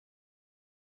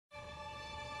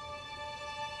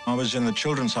I was in the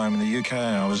children's home in the UK.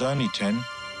 I was only 10.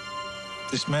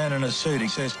 This man in a suit, he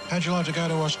says, how'd you like to go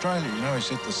to Australia? You know, he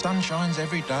said, the sun shines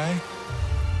every day.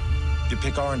 You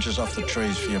pick oranges off the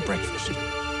trees for your breakfast.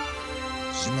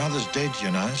 Your mother's dead, you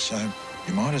know, so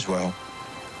you might as well.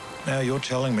 Now you're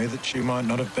telling me that she might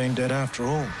not have been dead after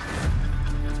all.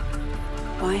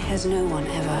 Why has no one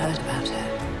ever heard about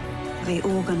her? The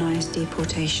organised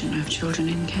deportation of children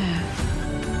in care.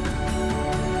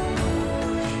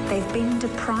 They've been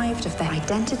deprived of their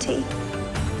identity.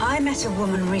 I met a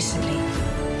woman recently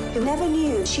who never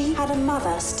knew she had a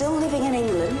mother still living in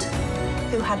England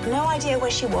who had no idea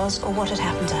where she was or what had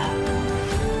happened to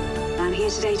her. I'm here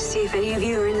today to see if any of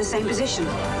you are in the same position.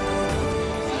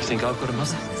 You think I've got a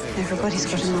mother? Everybody's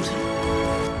got a mother.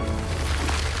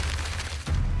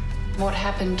 What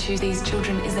happened to these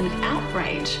children is an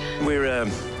outrage. We're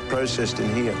processed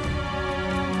in here.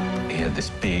 He had this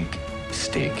big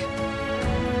stick,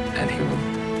 and he would...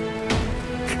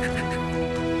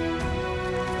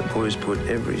 The boys put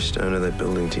every stone of that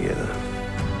building together.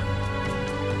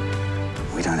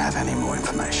 We don't have any more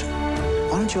information.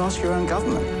 Why don't you ask your own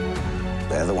government?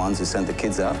 They're the ones who sent the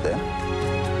kids out there.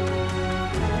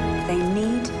 They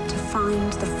need to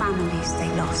find the families they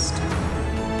lost.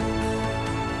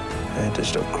 I had to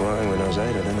stop crying when I was 8.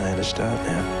 I don't know how to start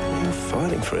now. You're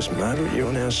fighting for us, Margaret. You're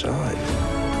on our side.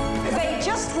 They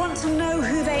just want to know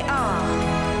who they are.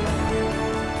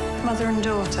 Mother and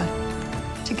daughter,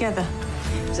 together.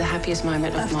 It was the happiest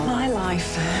moment of my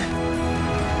life.